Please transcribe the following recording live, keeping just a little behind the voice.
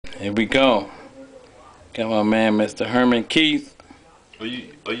Here we go. Got my man, Mr. Herman Keith. Are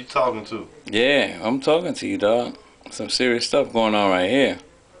you talking to? Yeah, I'm talking to you, dog. Some serious stuff going on right here.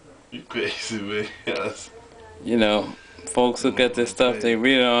 You crazy, man. Yes. You know, folks look at this stuff, they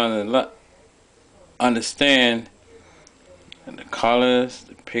read it on and understand the colors,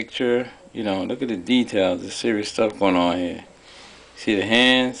 the picture. You know, look at the details. There's serious stuff going on here. See the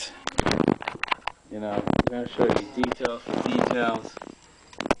hands? You know, I'm going to show you details for details.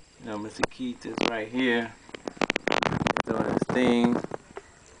 You know, Mr. Keith is right here. He's doing his thing.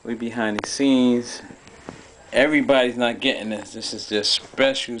 We behind the scenes. Everybody's not getting this. This is just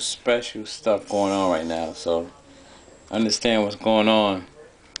special stuff going on right now. So, understand what's going on.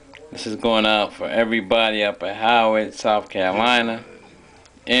 This is going out for everybody up at Howard, South Carolina.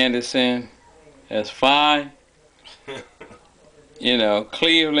 Anderson. That's 5. You know,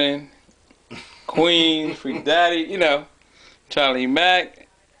 Cleveland. Queens, Free Daddy, you know, Charlie Mack,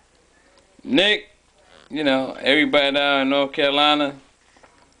 Nick, you know, everybody down in North Carolina.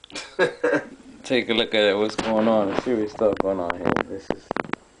 Take a look at what's going on. There's serious stuff going on here. This is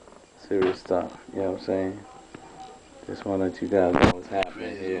serious stuff. You know what I'm saying? Just want to let you guys know what's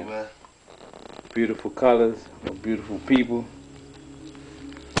happening here. Beautiful colors, beautiful people.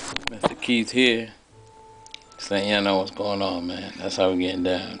 Mr. Keith here. Just letting y'all know what's going on, man. That's how we're getting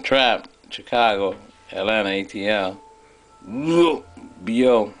down. Trap. Chicago, Atlanta, ATL,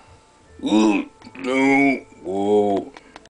 BO, whoa.